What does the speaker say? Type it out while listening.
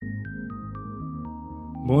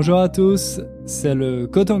Bonjour à tous, c'est le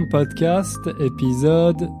Kotong Podcast,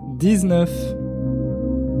 épisode 19.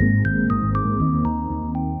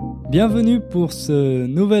 Bienvenue pour ce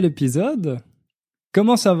nouvel épisode.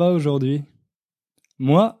 Comment ça va aujourd'hui ?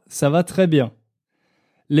 Moi, ça va très bien.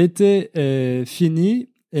 L'été est fini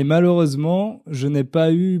et malheureusement, je n'ai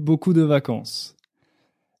pas eu beaucoup de vacances.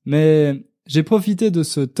 Mais j'ai profité de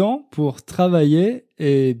ce temps pour travailler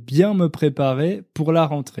et bien me préparer pour la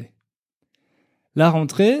rentrée. La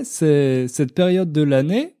rentrée, c'est cette période de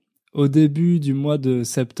l'année, au début du mois de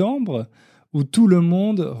septembre, où tout le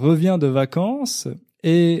monde revient de vacances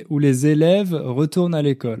et où les élèves retournent à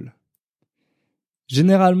l'école.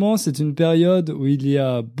 Généralement, c'est une période où il y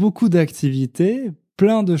a beaucoup d'activités,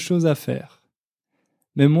 plein de choses à faire.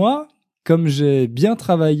 Mais moi, comme j'ai bien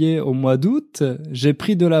travaillé au mois d'août, j'ai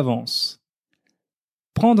pris de l'avance.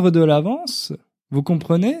 Prendre de l'avance, vous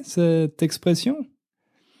comprenez cette expression ?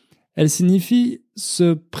 Elle signifie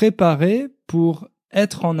se préparer pour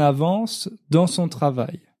être en avance dans son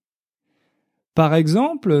travail. Par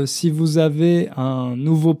exemple, si vous avez un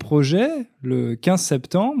nouveau projet, le 15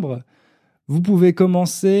 septembre, vous pouvez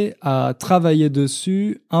commencer à travailler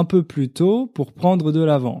dessus un peu plus tôt pour prendre de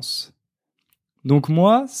l'avance. Donc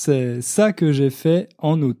moi, c'est ça que j'ai fait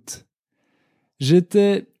en août.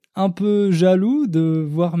 J'étais un peu jaloux de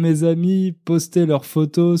voir mes amis poster leurs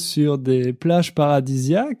photos sur des plages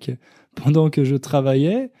paradisiaques pendant que je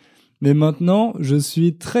travaillais, mais maintenant je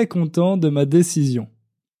suis très content de ma décision.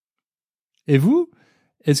 Et vous,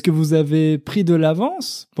 est-ce que vous avez pris de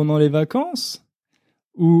l'avance pendant les vacances ?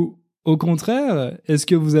 Ou au contraire, est-ce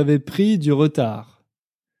que vous avez pris du retard ?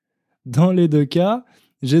 Dans les deux cas,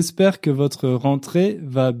 j'espère que votre rentrée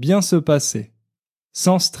va bien se passer,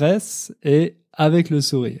 sans stress et avec le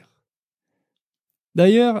sourire.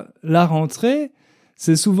 D'ailleurs, la rentrée,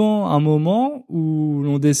 c'est souvent un moment où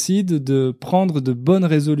l'on décide de prendre de bonnes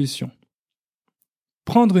résolutions.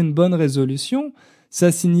 Prendre une bonne résolution,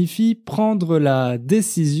 ça signifie prendre la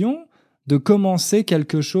décision de commencer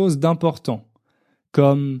quelque chose d'important,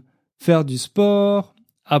 comme faire du sport,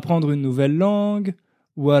 apprendre une nouvelle langue,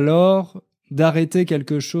 ou alors d'arrêter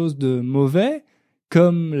quelque chose de mauvais,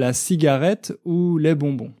 comme la cigarette ou les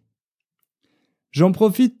bonbons. J'en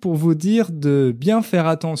profite pour vous dire de bien faire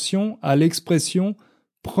attention à l'expression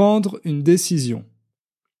 « prendre une décision ».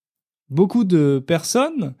 Beaucoup de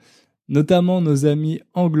personnes, notamment nos amis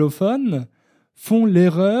anglophones, font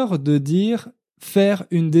l'erreur de dire « faire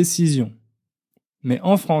une décision ». Mais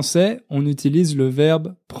en français, on utilise le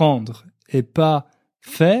verbe « prendre » et pas «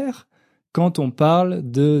 faire » quand on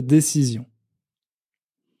parle de décision.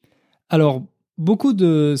 Alors, beaucoup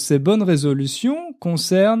de ces bonnes résolutions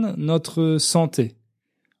concernent notre santé.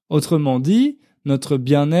 Autrement dit, notre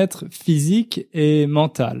bien-être physique et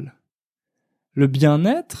mental. Le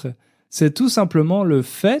bien-être, c'est tout simplement le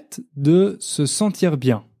fait de se sentir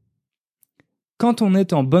bien. Quand on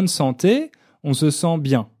est en bonne santé, on se sent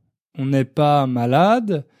bien. On n'est pas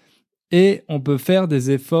malade et on peut faire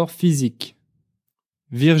des efforts physiques.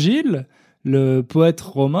 Virgile, le poète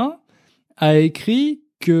romain, a écrit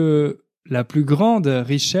que la plus grande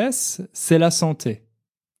richesse, c'est la santé.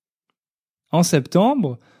 En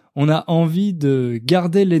septembre, on a envie de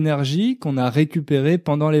garder l'énergie qu'on a récupérée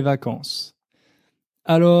pendant les vacances.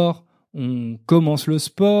 Alors, on commence le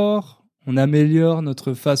sport, on améliore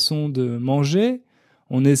notre façon de manger,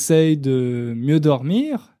 on essaye de mieux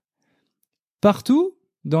dormir. Partout,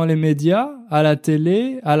 dans les médias, à la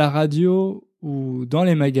télé, à la radio ou dans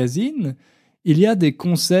les magazines, il y a des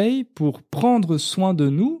conseils pour prendre soin de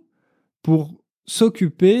nous, pour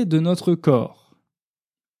s'occuper de notre corps.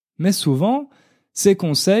 Mais souvent, ces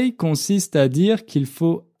conseils consistent à dire qu'il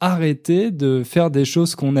faut arrêter de faire des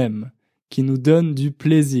choses qu'on aime, qui nous donnent du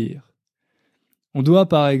plaisir. On doit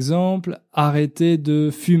par exemple arrêter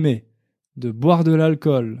de fumer, de boire de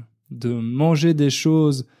l'alcool, de manger des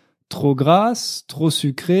choses trop grasses, trop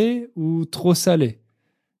sucrées ou trop salées,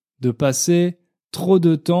 de passer trop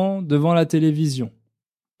de temps devant la télévision.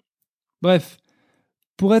 Bref,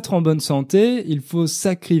 pour être en bonne santé, il faut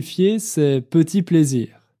sacrifier ces petits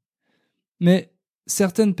plaisirs. Mais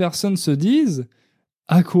certaines personnes se disent «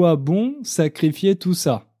 À quoi bon sacrifier tout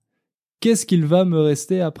ça ? Qu'est-ce qu'il va me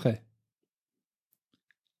rester après ?»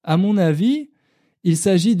 À mon avis, il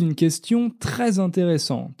s'agit d'une question très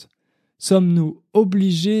intéressante. Sommes-nous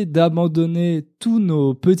obligés d'abandonner tous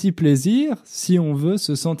nos petits plaisirs si on veut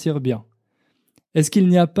se sentir bien ? Est-ce qu'il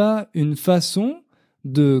n'y a pas une façon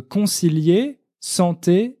de concilier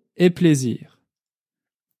santé et plaisir ?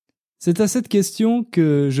 C'est à cette question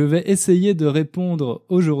que je vais essayer de répondre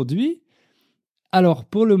aujourd'hui. Alors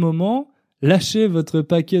pour le moment, lâchez votre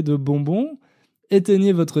paquet de bonbons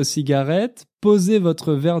éteignez votre cigarette, posez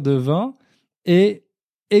votre verre de vin et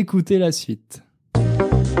écoutez la suite.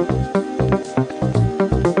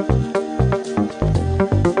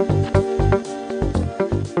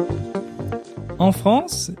 En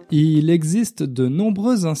France, il existe de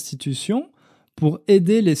nombreuses institutions pour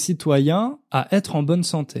aider les citoyens à être en bonne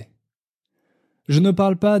santé. Je ne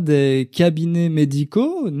parle pas des cabinets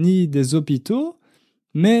médicaux ni des hôpitaux,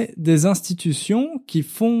 mais des institutions qui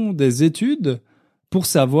font des études pour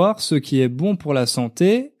savoir ce qui est bon pour la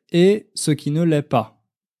santé et ce qui ne l'est pas.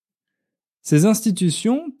 Ces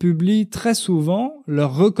institutions publient très souvent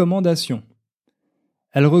leurs recommandations.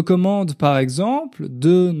 Elles recommandent par exemple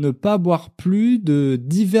de ne pas boire plus de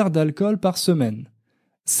 10 verres d'alcool par semaine.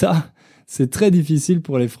 Ça, c'est très difficile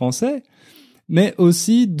pour les Français, mais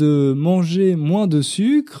aussi de manger moins de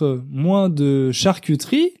sucre, moins de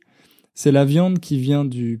charcuterie, c'est la viande qui vient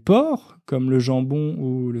du porc, comme le jambon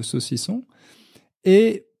ou le saucisson,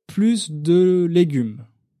 et plus de légumes.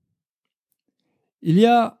 Il y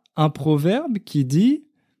a un proverbe qui dit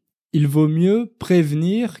 « Il vaut mieux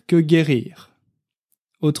prévenir que guérir ».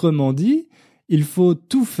 Autrement dit, il faut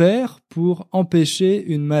tout faire pour empêcher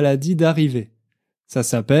une maladie d'arriver. Ça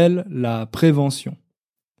s'appelle la prévention.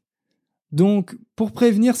 Donc, pour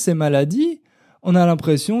prévenir ces maladies, on a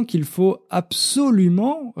l'impression qu'il faut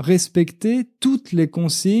absolument respecter toutes les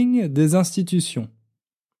consignes des institutions.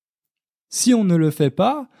 Si on ne le fait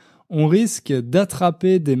pas, on risque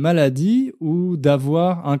d'attraper des maladies ou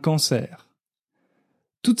d'avoir un cancer.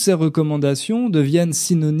 Toutes ces recommandations deviennent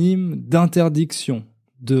synonymes d'interdiction,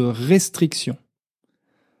 de restriction.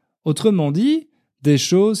 Autrement dit, des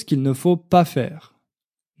choses qu'il ne faut pas faire.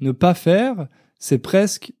 Ne pas faire, c'est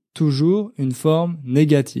presque toujours une forme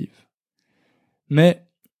négative. Mais,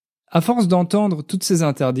 à force d'entendre toutes ces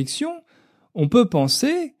interdictions, on peut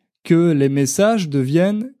penser que les messages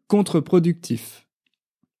deviennent contre-productifs.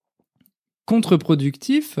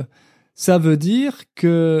 Contre-productif, ça veut dire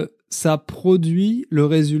que ça produit le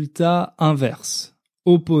résultat inverse,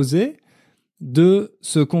 opposé de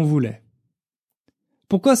ce qu'on voulait.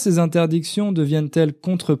 Pourquoi ces interdictions deviennent-elles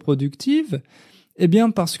contre-productives ? Eh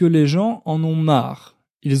bien parce que les gens en ont marre,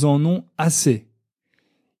 ils en ont assez.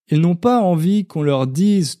 Ils n'ont pas envie qu'on leur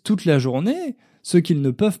dise toute la journée ce qu'ils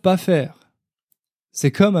ne peuvent pas faire.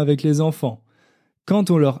 C'est comme avec les enfants.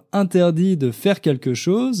 Quand on leur interdit de faire quelque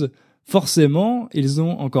chose, forcément, ils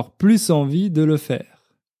ont encore plus envie de le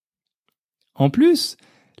faire. En plus,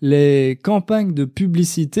 les campagnes de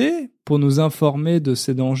publicité pour nous informer de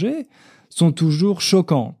ces dangers sont toujours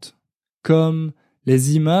choquantes, comme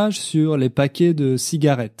les images sur les paquets de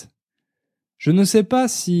cigarettes. Je ne sais pas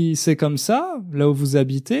si c'est comme ça, là où vous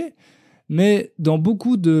habitez, mais dans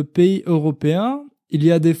beaucoup de pays européens, il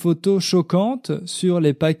y a des photos choquantes sur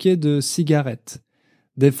les paquets de cigarettes.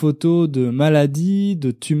 Des photos de maladies,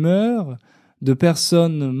 de tumeurs, de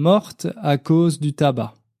personnes mortes à cause du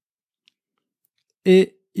tabac.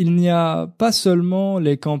 Et il n'y a pas seulement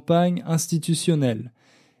les campagnes institutionnelles,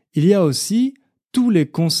 il y a aussi tous les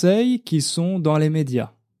conseils qui sont dans les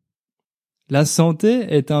médias. La santé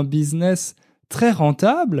est un business très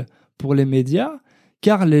rentable pour les médias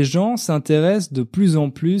car les gens s'intéressent de plus en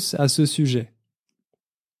plus à ce sujet.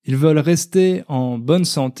 Ils veulent rester en bonne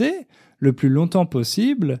santé le plus longtemps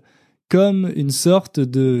possible comme une sorte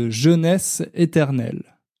de jeunesse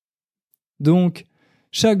éternelle. Donc,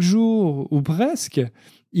 chaque jour ou presque,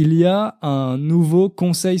 il y a un nouveau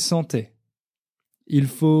conseil santé. Il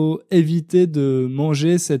faut éviter de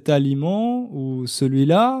manger cet aliment ou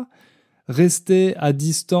celui-là, rester à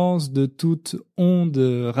distance de toute onde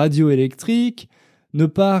radioélectrique, ne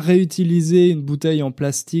pas réutiliser une bouteille en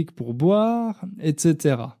plastique pour boire,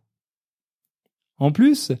 etc. En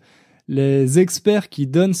plus, les experts qui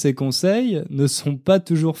donnent ces conseils ne sont pas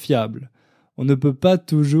toujours fiables. On ne peut pas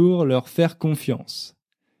toujours leur faire confiance.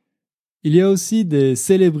 Il y a aussi des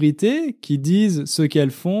célébrités qui disent ce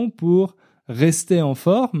qu'elles font pour rester en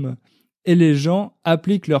forme et les gens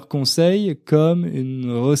appliquent leurs conseils comme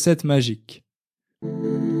une recette magique.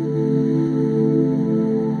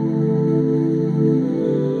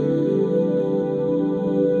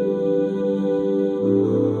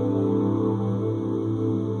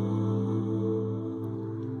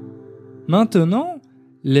 Maintenant,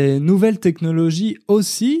 les nouvelles technologies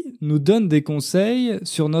aussi nous donnent des conseils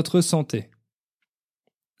sur notre santé.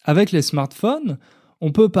 Avec les smartphones,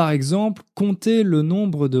 on peut par exemple compter le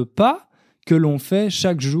nombre de pas que l'on fait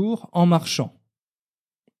chaque jour en marchant.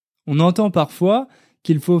 On entend parfois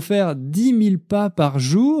qu'il faut faire 10 000 pas par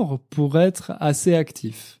jour pour être assez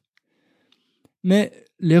actif. Mais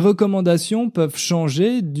les recommandations peuvent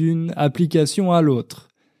changer d'une application à l'autre.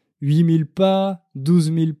 8 000 pas,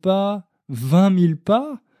 12 000 pas, 20 000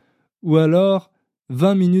 pas, ou alors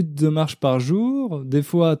 20 minutes de marche par jour, des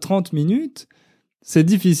fois 30 minutes, c'est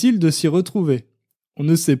difficile de s'y retrouver. On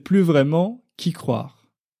ne sait plus vraiment qui croire.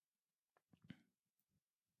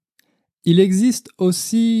 Il existe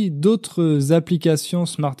aussi d'autres applications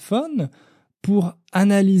smartphone pour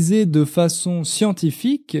analyser de façon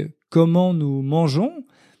scientifique comment nous mangeons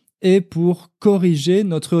et pour corriger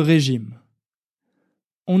notre régime.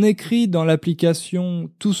 On écrit dans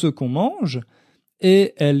l'application tout ce qu'on mange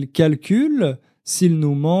et elle calcule s'il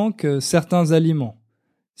nous manque certains aliments,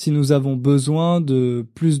 si nous avons besoin de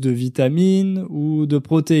plus de vitamines ou de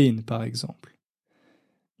protéines par exemple.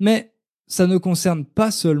 Mais ça ne concerne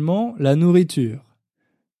pas seulement la nourriture.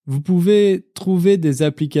 Vous pouvez trouver des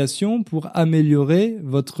applications pour améliorer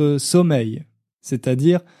votre sommeil,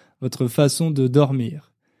 c'est-à-dire votre façon de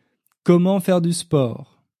dormir, comment faire du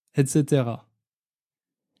sport, etc.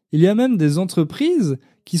 Il y a même des entreprises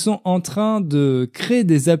qui sont en train de créer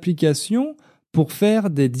des applications pour faire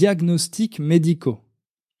des diagnostics médicaux.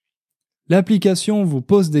 L'application vous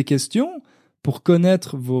pose des questions pour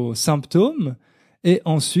connaître vos symptômes et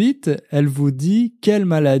ensuite elle vous dit quelle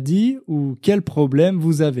maladie ou quel problème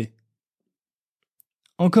vous avez.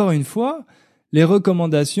 Encore une fois, les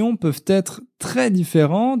recommandations peuvent être très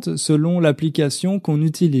différentes selon l'application qu'on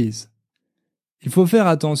utilise. Il faut faire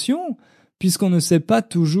attention puisqu'on ne sait pas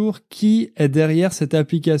toujours qui est derrière cette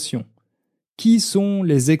application, qui sont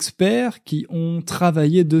les experts qui ont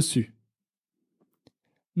travaillé dessus.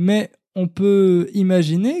 Mais on peut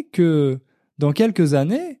imaginer que dans quelques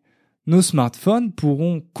années, nos smartphones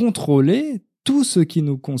pourront contrôler tout ce qui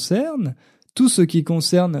nous concerne, tout ce qui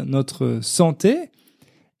concerne notre santé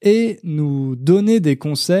et nous donner des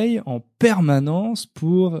conseils en permanence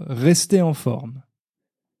pour rester en forme.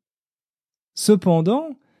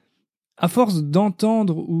 Cependant, à force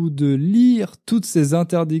d'entendre ou de lire toutes ces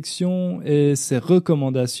interdictions et ces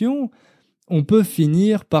recommandations, on peut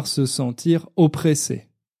finir par se sentir oppressé.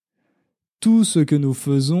 Tout ce que nous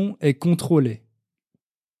faisons est contrôlé.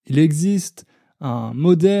 Il existe un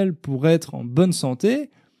modèle pour être en bonne santé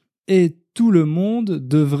et tout le monde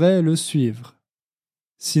devrait le suivre.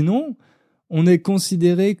 Sinon, on est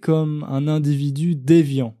considéré comme un individu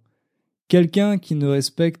déviant, quelqu'un qui ne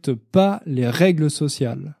respecte pas les règles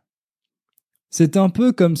sociales. C'est un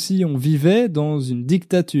peu comme si on vivait dans une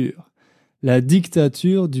dictature, la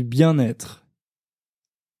dictature du bien-être.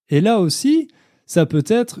 Et là aussi, ça peut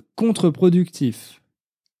être contre-productif.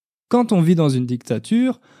 Quand on vit dans une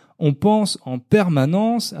dictature, on pense en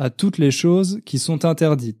permanence à toutes les choses qui sont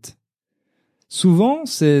interdites. Souvent,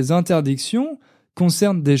 ces interdictions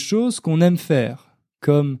concernent des choses qu'on aime faire,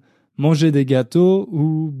 comme manger des gâteaux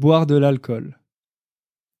ou boire de l'alcool.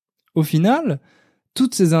 Au final,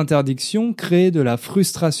 toutes ces interdictions créent de la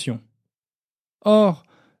frustration. Or,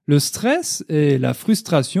 le stress et la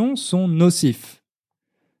frustration sont nocifs.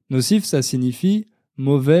 Nocif, ça signifie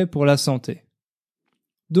mauvais pour la santé.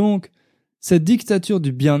 Donc, cette dictature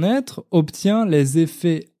du bien-être obtient les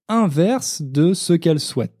effets inverses de ce qu'elle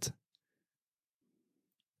souhaite.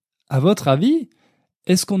 À votre avis,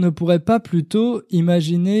 est-ce qu'on ne pourrait pas plutôt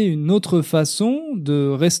imaginer une autre façon de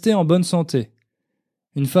rester en bonne santé?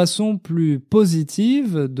 Une façon plus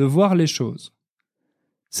positive de voir les choses.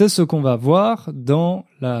 C'est ce qu'on va voir dans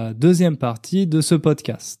la deuxième partie de ce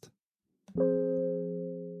podcast.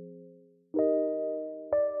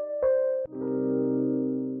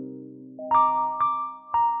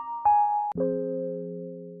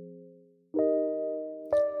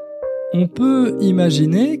 On peut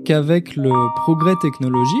imaginer qu'avec le progrès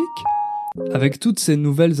technologique, avec toutes ces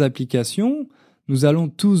nouvelles applications, nous allons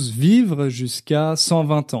tous vivre jusqu'à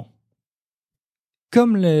 120 ans.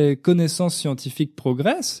 Comme les connaissances scientifiques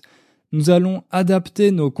progressent, nous allons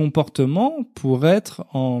adapter nos comportements pour être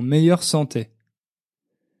en meilleure santé.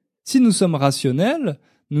 Si nous sommes rationnels,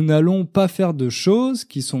 nous n'allons pas faire de choses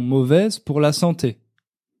qui sont mauvaises pour la santé.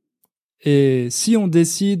 Et si on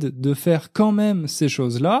décide de faire quand même ces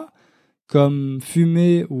choses-là, comme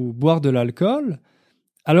fumer ou boire de l'alcool,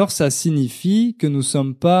 alors ça signifie que nous ne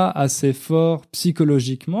sommes pas assez forts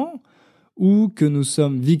psychologiquement ou que nous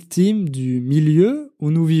sommes victimes du milieu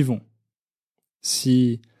où nous vivons.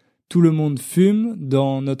 Si tout le monde fume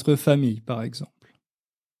dans notre famille, par exemple.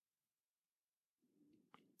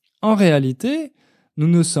 En réalité, nous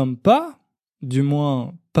ne sommes pas, du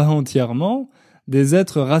moins pas entièrement, des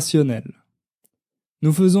êtres rationnels.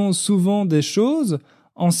 Nous faisons souvent des choses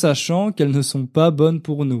en sachant qu'elles ne sont pas bonnes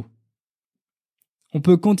pour nous. On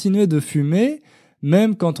peut continuer de fumer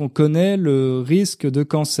même quand on connaît le risque de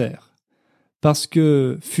cancer, parce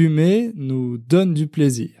que fumer nous donne du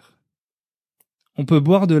plaisir. On peut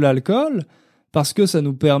boire de l'alcool parce que ça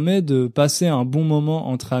nous permet de passer un bon moment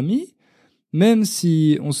entre amis, même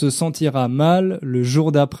si on se sentira mal le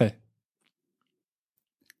jour d'après.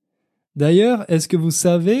 D'ailleurs, est-ce que vous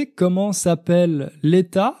savez comment s'appelle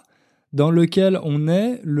l'état dans lequel on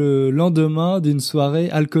est le lendemain d'une soirée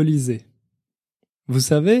alcoolisée? Vous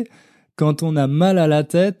savez, quand on a mal à la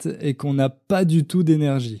tête et qu'on n'a pas du tout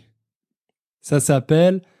d'énergie. Ça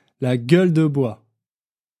s'appelle la gueule de bois.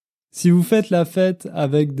 Si vous faites la fête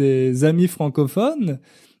avec des amis francophones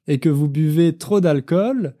et que vous buvez trop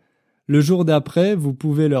d'alcool, le jour d'après, vous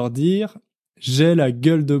pouvez leur dire « j'ai la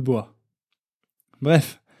gueule de bois ».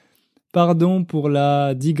 Bref, pardon pour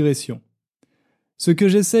la digression. Ce que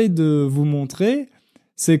j'essaye de vous montrer,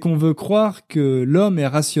 c'est qu'on veut croire que l'homme est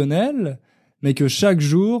rationnel, mais que chaque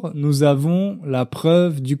jour, nous avons la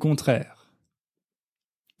preuve du contraire.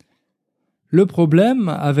 Le problème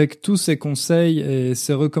avec tous ces conseils et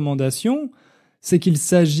ces recommandations, c'est qu'il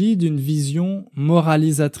s'agit d'une vision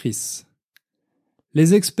moralisatrice.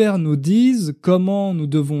 Les experts nous disent comment nous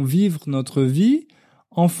devons vivre notre vie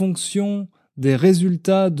en fonction des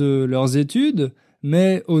résultats de leurs études,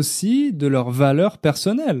 mais aussi de leurs valeurs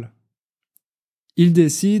personnelles. Ils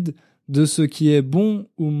décident de ce qui est bon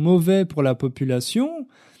ou mauvais pour la population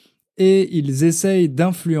et ils essayent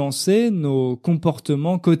d'influencer nos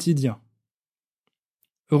comportements quotidiens.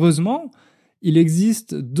 Heureusement, il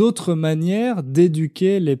existe d'autres manières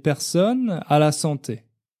d'éduquer les personnes à la santé.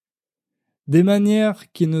 Des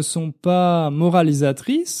manières qui ne sont pas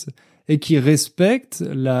moralisatrices et qui respectent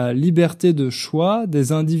la liberté de choix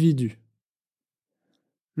des individus.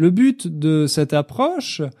 Le but de cette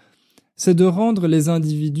approche, c'est de rendre les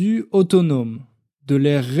individus autonomes, de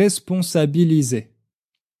les responsabiliser.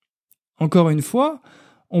 Encore une fois,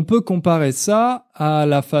 on peut comparer ça à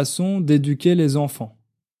la façon d'éduquer les enfants.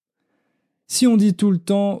 Si on dit tout le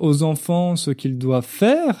temps aux enfants ce qu'ils doivent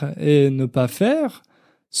faire et ne pas faire,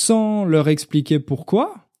 sans leur expliquer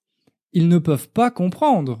pourquoi, ils ne peuvent pas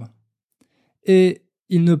comprendre. Et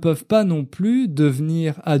ils ne peuvent pas non plus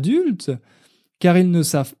devenir adultes, car ils ne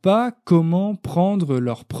savent pas comment prendre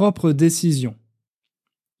leurs propres décisions.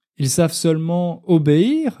 Ils savent seulement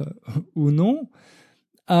obéir, ou non,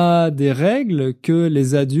 à des règles que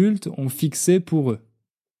les adultes ont fixées pour eux.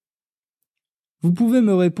 Vous pouvez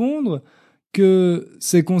me répondre que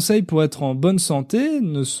ces conseils pour être en bonne santé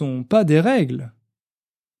ne sont pas des règles.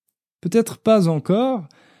 Peut-être pas encore,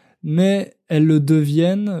 mais elles le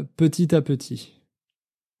deviennent petit à petit.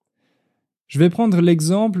 Je vais prendre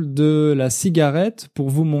l'exemple de la cigarette pour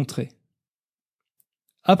vous montrer.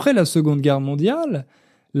 Après la Seconde Guerre mondiale,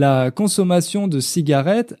 la consommation de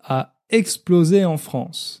cigarettes a explosé en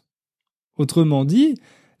France. Autrement dit,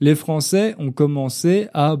 les Français ont commencé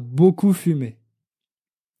à beaucoup fumer.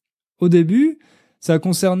 Au début, ça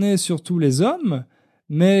concernait surtout les hommes,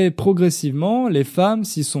 mais progressivement, les femmes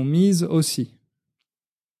s'y sont mises aussi.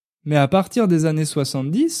 Mais à partir des années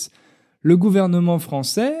 70, le gouvernement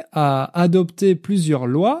français a adopté plusieurs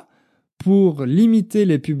lois pour limiter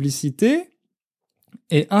les publicités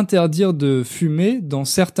et interdire de fumer dans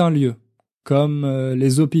certains lieux, comme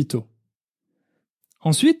les hôpitaux.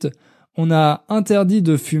 Ensuite, on a interdit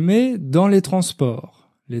de fumer dans les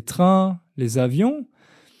transports, les trains, les avions,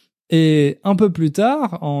 et un peu plus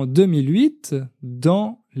tard, en 2008,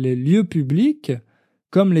 dans les lieux publics,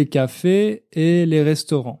 comme les cafés et les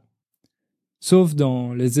restaurants, sauf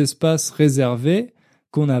dans les espaces réservés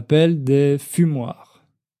qu'on appelle des fumoirs.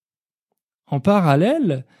 En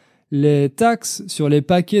parallèle, les taxes sur les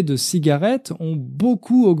paquets de cigarettes ont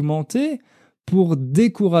beaucoup augmenté pour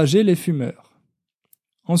décourager les fumeurs.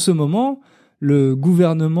 En ce moment, le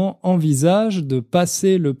gouvernement envisage de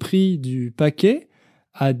passer le prix du paquet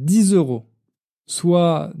à 10 €,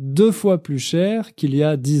 soit 2 fois plus cher qu'il y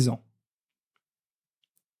a 10 ans.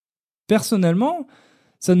 Personnellement,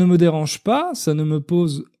 ça ne me dérange pas, ça ne me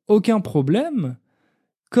pose aucun problème.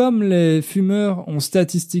 Comme les fumeurs ont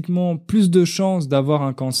statistiquement plus de chances d'avoir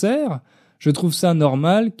un cancer, je trouve ça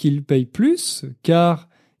normal qu'ils payent plus, car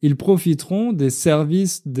ils profiteront des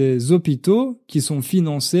services des hôpitaux qui sont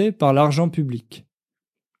financés par l'argent public.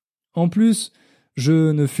 En plus,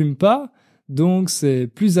 je ne fume pas, donc c'est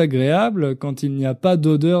plus agréable quand il n'y a pas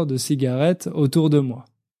d'odeur de cigarette autour de moi.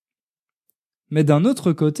 Mais d'un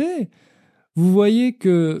autre côté, vous voyez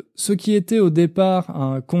que ce qui était au départ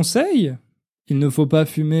un conseil, il ne faut pas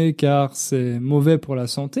fumer car c'est mauvais pour la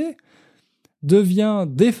santé, devient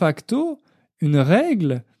de facto une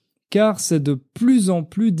règle car c'est de plus en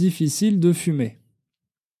plus difficile de fumer.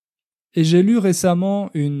 Et j'ai lu récemment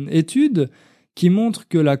une étude qui montre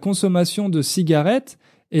que la consommation de cigarettes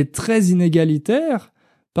est très inégalitaire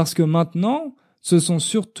parce que maintenant, ce sont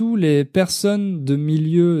surtout les personnes de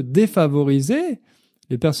milieux défavorisés,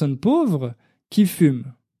 les personnes pauvres, qui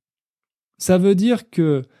fument. Ça veut dire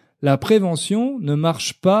que la prévention ne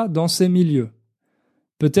marche pas dans ces milieux.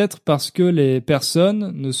 Peut-être parce que les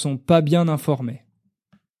personnes ne sont pas bien informées.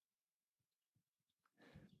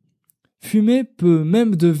 Fumer peut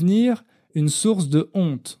même devenir une source de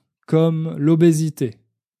honte, comme l'obésité.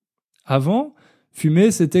 Avant,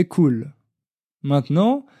 fumer c'était cool.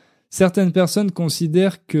 Maintenant, certaines personnes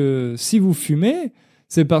considèrent que si vous fumez,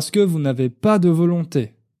 c'est parce que vous n'avez pas de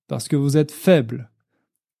volonté, parce que vous êtes faible.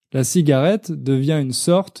 La cigarette devient une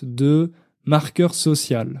sorte de marqueur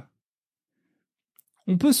social.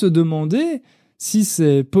 On peut se demander si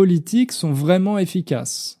ces politiques sont vraiment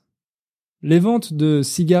efficaces. Les ventes de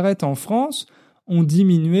cigarettes en France ont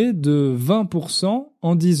diminué de 20%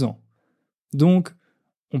 en 10 ans. Donc,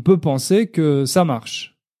 on peut penser que ça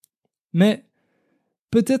marche. Mais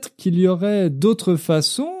peut-être qu'il y aurait d'autres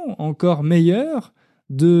façons encore meilleures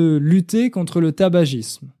de lutter contre le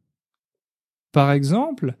tabagisme. Par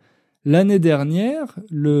exemple, l'année dernière,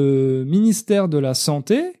 le ministère de la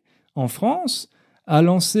Santé, en France, a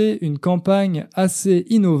lancé une campagne assez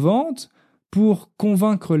innovante pour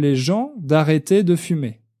convaincre les gens d'arrêter de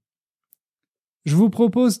fumer. Je vous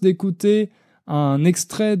propose d'écouter un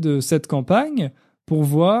extrait de cette campagne pour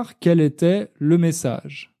voir quel était le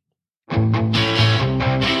message.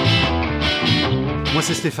 Moi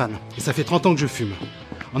c'est Stéphane, et ça fait 30 ans que je fume.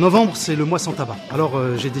 En novembre, c'est le mois sans tabac,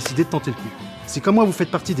 alors j'ai décidé de tenter le coup. Si comme moi vous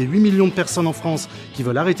faites partie des 8 millions de personnes en France qui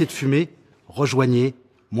veulent arrêter de fumer, rejoignez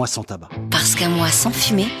Moi sans tabac. Parce qu'un mois sans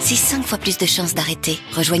fumer, c'est 5 fois plus de chances d'arrêter.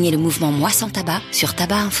 Rejoignez le mouvement Moi sans tabac sur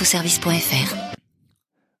tabacinfoservice.fr.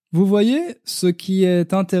 Vous voyez, ce qui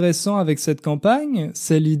est intéressant avec cette campagne,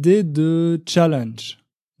 c'est l'idée de challenge,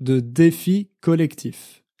 de défi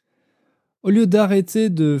collectif. Au lieu d'arrêter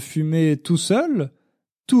de fumer tout seul,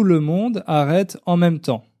 tout le monde arrête en même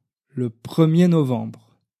temps, le 1er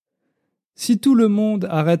novembre. Si tout le monde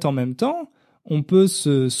arrête en même temps, on peut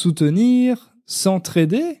se soutenir,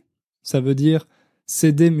 s'entraider, ça veut dire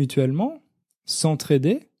s'aider mutuellement,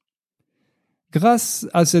 s'entraider. Grâce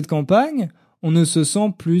à cette campagne, on ne se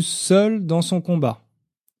sent plus seul dans son combat.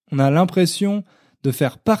 On a l'impression de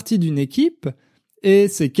faire partie d'une équipe et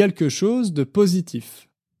c'est quelque chose de positif.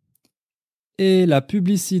 Et la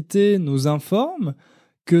publicité nous informe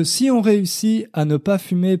que si on réussit à ne pas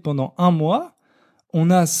fumer pendant 1 mois,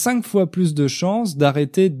 on a 5 fois plus de chances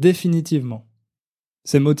d'arrêter définitivement.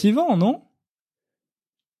 C'est motivant, non ?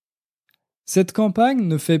 Cette campagne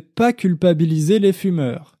ne fait pas culpabiliser les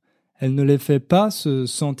fumeurs. Elle ne les fait pas se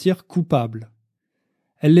sentir coupables.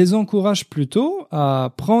 Elle les encourage plutôt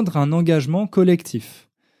à prendre un engagement collectif.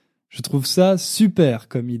 Je trouve ça super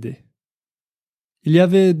comme idée. Il y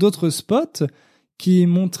avait d'autres spots qui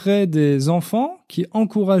montraient des enfants qui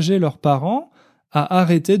encourageaient leurs parents à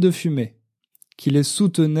arrêter de fumer, qui les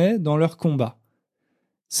soutenaient dans leur combat.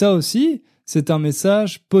 Ça aussi, c'est un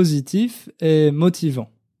message positif et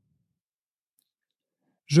motivant.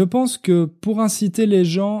 Je pense que pour inciter les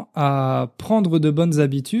gens à prendre de bonnes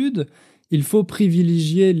habitudes, il faut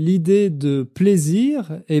privilégier l'idée de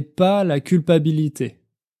plaisir et pas la culpabilité.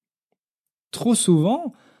 Trop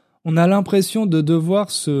souvent, on a l'impression de devoir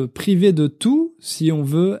se priver de tout si on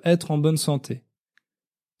veut être en bonne santé.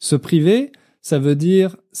 Se priver, ça veut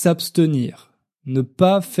dire s'abstenir, ne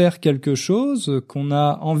pas faire quelque chose qu'on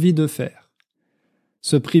a envie de faire.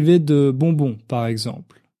 Se priver de bonbons, par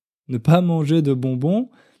exemple. Ne pas manger de bonbons,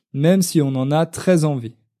 même si on en a très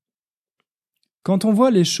envie. Quand on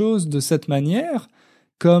voit les choses de cette manière,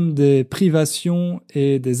 comme des privations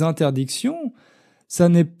et des interdictions, ça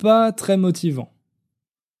n'est pas très motivant.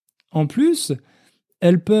 En plus,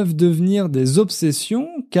 elles peuvent devenir des obsessions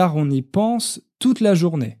car on y pense toute la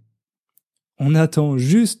journée. On attend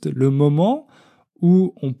juste le moment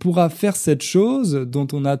où on pourra faire cette chose dont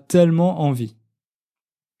on a tellement envie.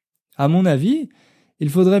 À mon avis, il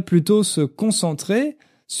faudrait plutôt se concentrer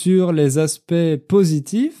sur les aspects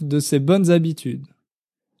positifs de ces bonnes habitudes.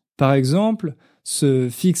 Par exemple, se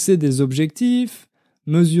fixer des objectifs,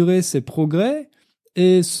 mesurer ses progrès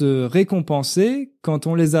et se récompenser quand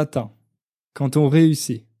on les atteint, quand on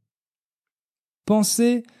réussit.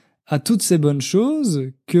 Pensez à toutes ces bonnes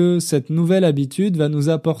choses que cette nouvelle habitude va nous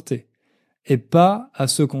apporter, et pas à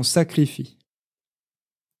ce qu'on sacrifie.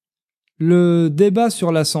 Le débat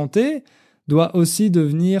sur la santé doit aussi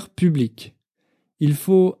devenir public. Il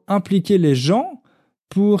faut impliquer les gens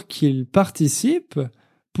pour qu'ils participent,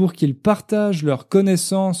 pour qu'ils partagent leurs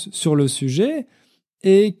connaissances sur le sujet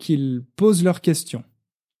et qu'ils posent leurs questions.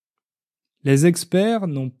 Les experts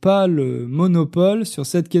n'ont pas le monopole sur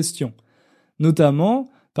cette question, notamment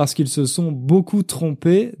parce qu'ils se sont beaucoup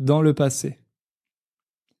trompés dans le passé.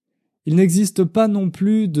 Il n'existe pas non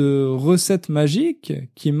plus de recette magique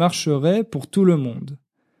qui marcherait pour tout le monde.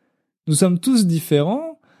 Nous sommes tous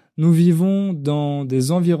différents, nous vivons dans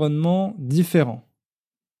des environnements différents.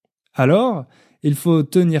 Alors, il faut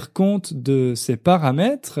tenir compte de ces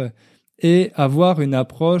paramètres et avoir une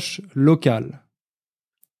approche locale.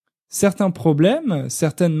 Certains problèmes,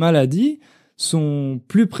 certaines maladies sont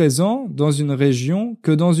plus présents dans une région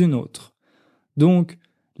que dans une autre. Donc,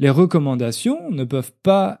 les recommandations ne peuvent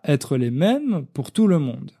pas être les mêmes pour tout le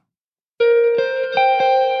monde.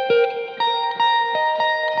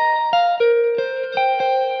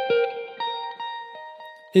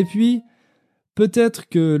 Et puis, peut-être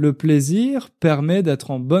que le plaisir permet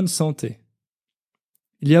d'être en bonne santé.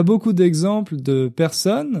 Il y a beaucoup d'exemples de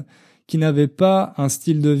personnes qui n'avaient pas un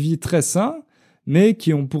style de vie très sain, mais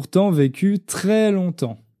qui ont pourtant vécu très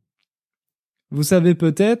longtemps. Vous savez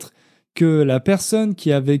peut-être que la personne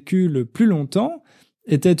qui a vécu le plus longtemps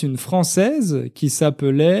était une Française qui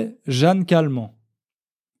s'appelait Jeanne Calment.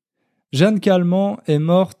 Jeanne Calment est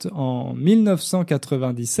morte en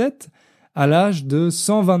 1997 à l'âge de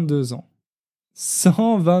 122 ans.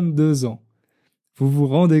 122 ans. Vous vous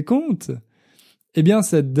rendez compte ? Eh bien,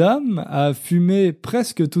 cette dame a fumé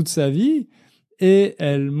presque toute sa vie et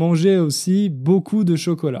elle mangeait aussi beaucoup de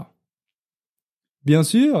chocolat. Bien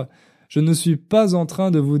sûr, je ne suis pas en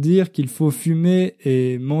train de vous dire qu'il faut fumer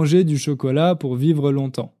et manger du chocolat pour vivre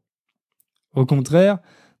longtemps. Au contraire,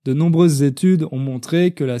 de nombreuses études ont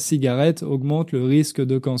montré que la cigarette augmente le risque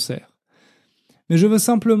de cancer. Mais je veux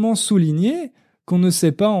simplement souligner qu'on ne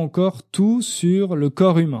sait pas encore tout sur le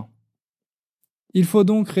corps humain. Il faut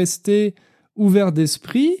donc rester ouvert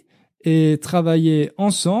d'esprit et travailler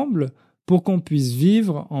ensemble pour qu'on puisse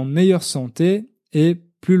vivre en meilleure santé et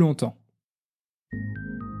plus longtemps.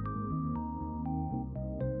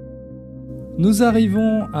 Nous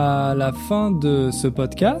arrivons à la fin de ce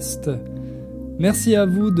podcast. Merci à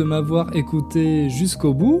vous de m'avoir écouté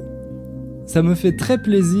jusqu'au bout. Ça me fait très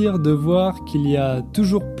plaisir de voir qu'il y a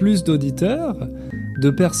toujours plus d'auditeurs, de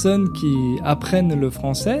personnes qui apprennent le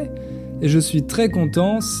français, et je suis très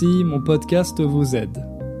content si mon podcast vous aide.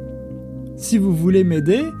 Si vous voulez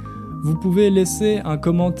m'aider, vous pouvez laisser un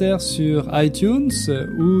commentaire sur iTunes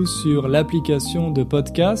ou sur l'application de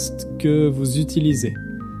podcast que vous utilisez.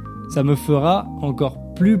 Ça me fera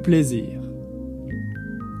encore plus plaisir.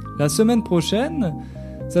 La semaine prochaine,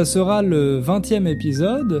 ça sera le 20e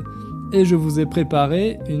épisode et je vous ai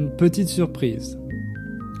préparé une petite surprise.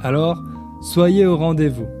 Alors, soyez au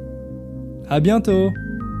rendez-vous. À bientôt!